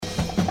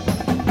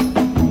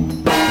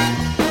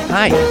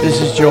Hi, this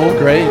is Joel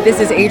Gray. This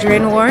is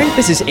Adrienne Warren.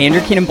 This is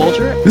Andrew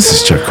Keenan-Bolger. This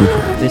is Chuck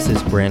Cooper. This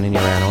is Brandon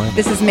Uranovic.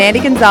 This is Mandy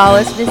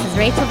Gonzalez. This is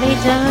Rachel Ray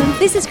Jones.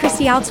 This is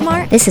Christy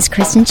Altamar. This is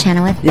Kristen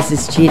Chenoweth. This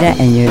is Cheetah,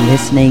 and you're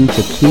listening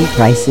to Key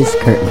Crisis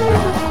Curtain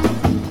Call.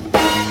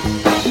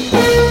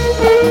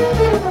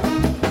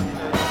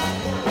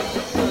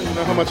 You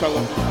know how much I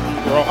love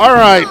you, girl. All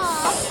right.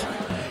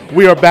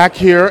 We are back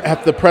here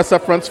at the press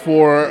up fronts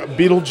for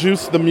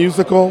Beetlejuice the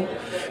musical.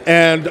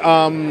 And,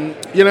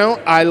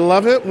 I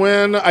love it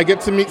when I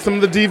get to meet some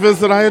of the divas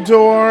that I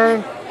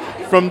adore.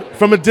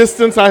 From a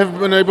distance, I have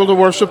been able to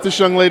worship this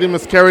young lady,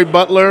 Miss Carrie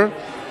Butler,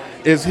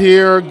 is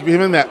here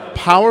giving that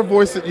power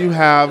voice that you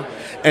have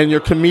and your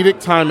comedic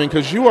timing,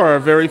 because you are a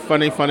very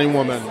funny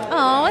woman.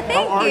 Oh,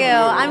 thank you.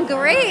 I'm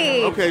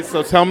great. Okay,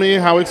 so tell me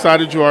how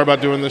excited you are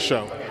about doing this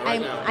show.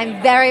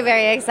 I'm very,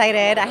 very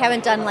excited. I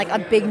haven't done like a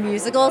big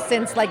musical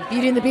since like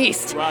Beauty and the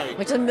Beast,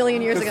 which is a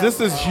million years ago. This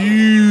is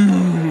huge.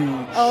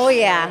 Oh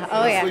yeah,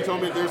 Leslie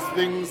told me there's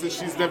things that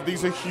she's done.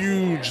 These are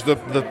huge. The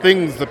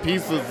things, the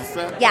pieces, the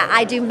set. Yeah,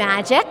 I do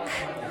magic.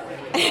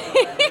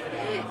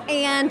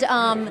 And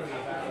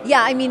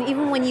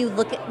even when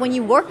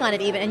you work on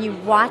it even and you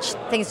watch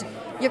things,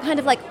 you're kind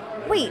of like,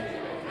 wait,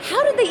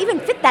 how did they even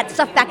fit that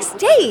stuff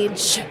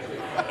backstage?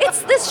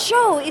 It's this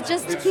show. It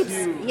just keeps,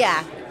 huge.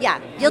 Yeah.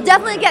 You'll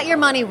definitely get your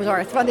money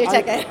worth from your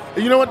ticket.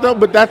 You know what, though?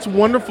 But that's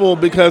wonderful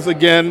because,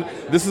 again,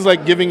 this is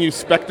like giving you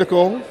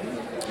spectacle.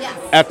 Yes.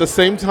 At the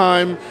same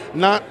time,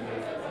 not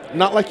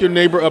like your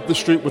neighbor up the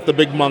street with the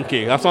big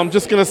monkey. That's what I'm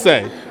just going to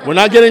say. We're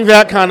not getting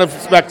that kind of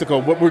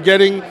spectacle. What we're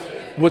getting,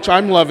 which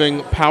I'm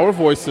loving, power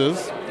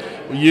voices.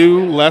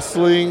 You,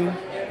 Leslie,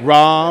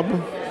 Rob,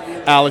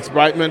 Alex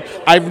Brightman.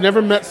 I've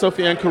never met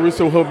Sophie Ann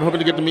Caruso, who I'm hoping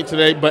to get to meet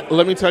today, but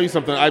let me tell you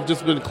something. I've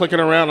just been clicking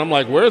around. I'm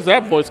like, where's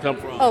that voice come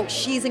from? Oh,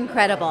 she's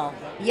incredible.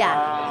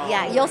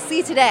 Yeah. You'll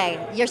see today.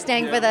 You're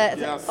staying for the...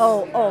 Yes.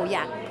 Oh,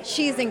 yeah.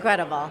 She's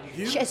incredible.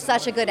 She's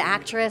such a good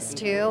actress,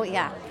 too.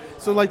 Yeah.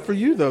 So, like, for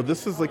you, though,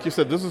 this is, like you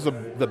said, this is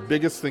the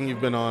biggest thing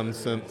you've been on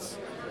since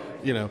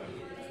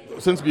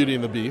Beauty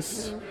and the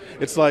Beast.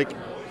 Mm-hmm. It's like...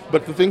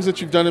 But the things that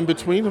you've done in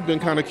between have been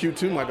kind of cute,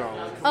 too, my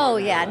darling. Oh,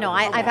 yeah. No,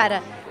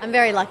 I'm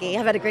very lucky.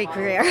 I've had a great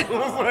career. I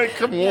was like,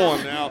 come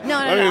on now.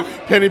 No.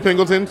 Penny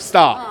Pingleton,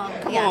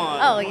 stop. Come on.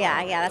 Oh,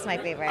 yeah. That's my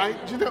favorite.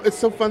 It's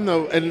so fun,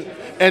 though. And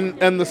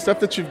the stuff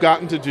that you've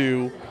gotten to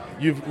do,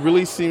 you've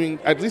really seen,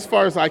 at least as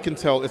far as I can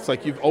tell, it's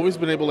like you've always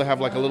been able to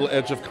have like a little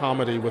edge of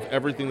comedy with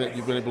everything that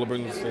you've been able to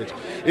bring to the stage.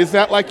 Is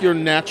that like your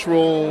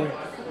natural...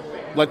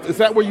 Like, is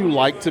that where you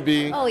like to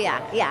be? Oh,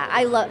 yeah.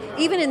 I love,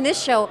 even in this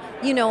show,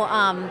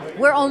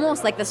 we're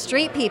almost like the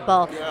street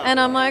people. Yeah. And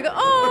I'm like,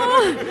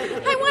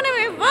 I want to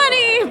be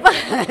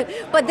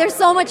funny. But there's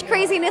so much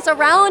craziness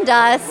around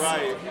us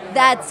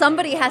that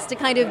somebody has to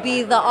kind of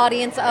be the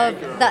audience of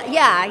the,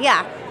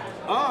 yeah.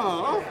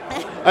 Oh.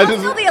 I'll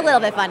still be a little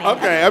bit funny.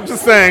 Okay, I'm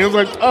just saying. I was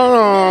like,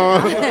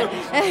 oh.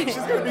 She's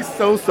going to be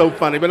so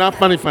funny, but not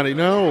funny.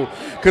 No.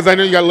 Because I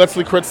know you got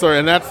Leslie Kritzler,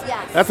 and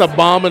that's a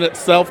bomb in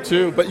itself,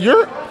 too. But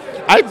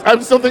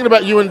I'm still thinking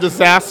about you in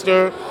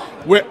Disaster,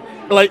 where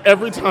like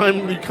every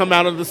time you come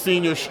out of the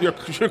scene, your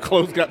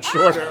clothes got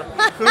shorter.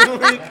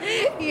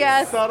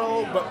 Yes.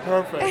 Subtle but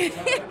perfect.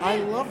 I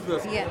love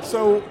this. Yeah.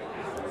 So,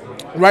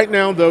 right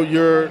now though,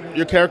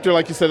 your character,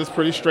 like you said, is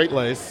pretty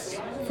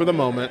straight-laced for the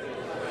moment.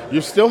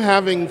 You're still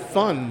having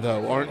fun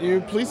though, aren't you?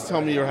 Please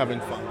tell me you're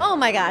having fun. Oh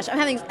my gosh, I'm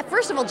having.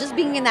 First of all, just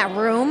being in that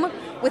room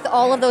with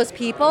all of those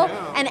people,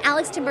 and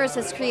Alex Timbers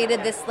has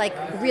created this like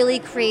really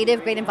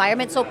creative, great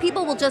environment. So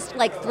people will just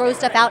like throw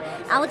stuff out.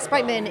 Alex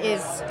Brightman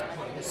is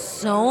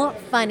so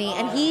funny,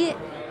 and he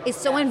is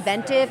so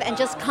inventive and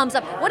just comes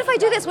up. What if I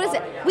do this? What is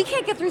it? We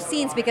can't get through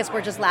scenes because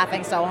we're just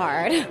laughing so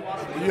hard.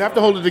 You have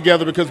to hold it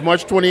together because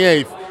March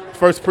 28th,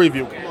 first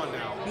preview. Come on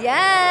now.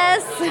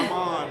 Yes. Come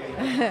on.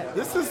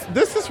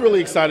 This is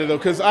really exciting though,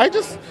 because I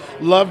just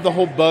love the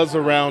whole buzz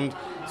around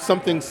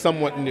something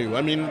somewhat new.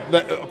 I mean,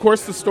 of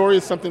course, the story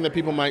is something that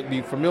people might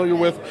be familiar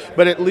with,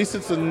 but at least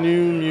it's a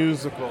new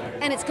musical.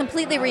 And it's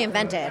completely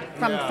reinvented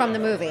from the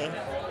movie.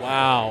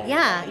 Wow.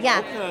 Yeah.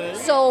 Okay.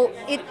 So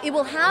it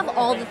will have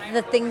all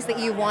the things that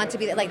you want to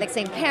be, like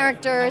same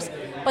characters,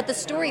 but the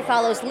story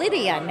follows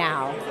Lydia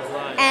now.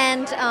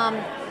 And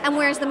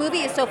whereas the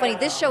movie is so funny,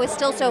 this show is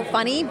still so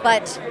funny,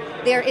 but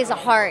there is a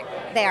heart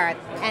there.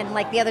 And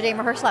like the other day in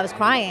rehearsal, I was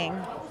crying.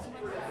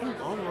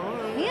 All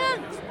right. Yeah.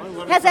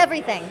 Has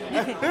everything.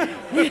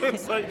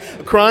 It's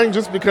like crying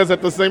just because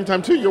at the same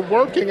time, too, you're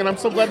working, and I'm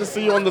so glad to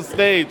see you on the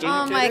stage.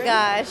 Oh, my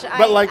gosh.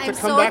 I'm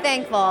so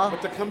thankful.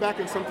 But to come back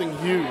in something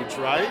huge,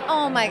 right?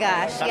 Oh, my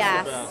gosh.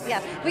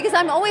 Yes. Because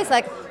I'm always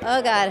like,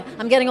 oh, God,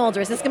 I'm getting older.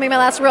 Is this going to be my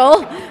last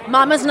role?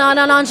 Mama's not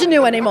on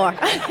ingenue anymore.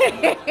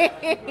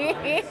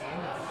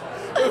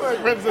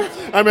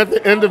 I'm at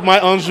the end of my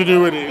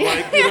ingenuity.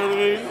 Like, you know what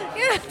I mean?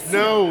 Yes.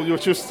 No,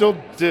 you're still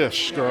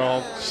dish,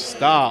 girl.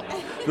 Stop.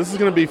 This is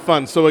going to be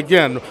fun. So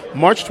again,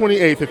 March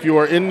 28th, if you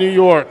are in New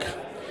York,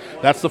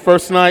 that's the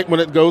first night when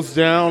it goes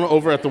down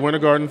over at the Winter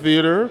Garden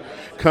Theater.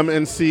 Come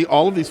and see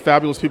all of these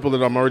fabulous people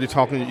that I'm already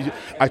talking to.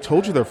 I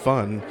told you they're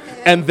fun.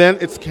 And then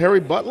it's Carrie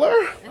Butler.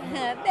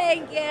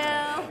 Thank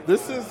you.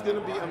 This is going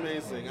to be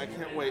amazing. I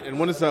can't wait. And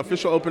when is the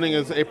official opening?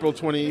 Is April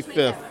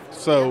 25th.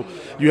 So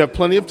you have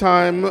plenty of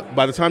time.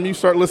 By the time you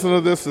start listening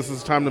to this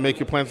is time to make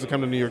your plans to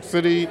come to New York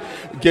City,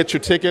 get your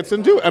tickets,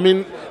 and do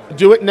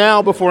it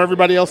now before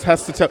everybody else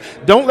has to tell.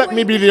 Don't let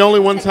me be the only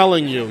one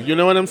telling you. You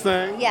know what I'm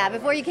saying? Yeah,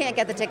 before you can't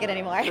get the ticket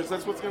anymore. Because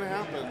that's what's going to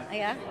happen.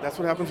 Yeah. That's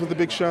what happens with the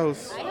big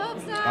shows. I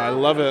hope so. I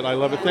love it. I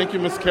love it. Thank you,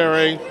 Miss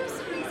Carrie.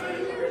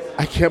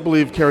 I can't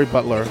believe Carrie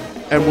Butler.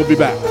 And we'll be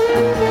back.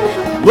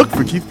 Look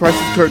for Keith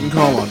Price's Curtain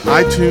Call on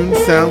iTunes,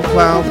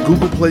 SoundCloud,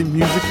 Google Play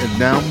Music, and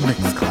now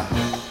Mixcloud.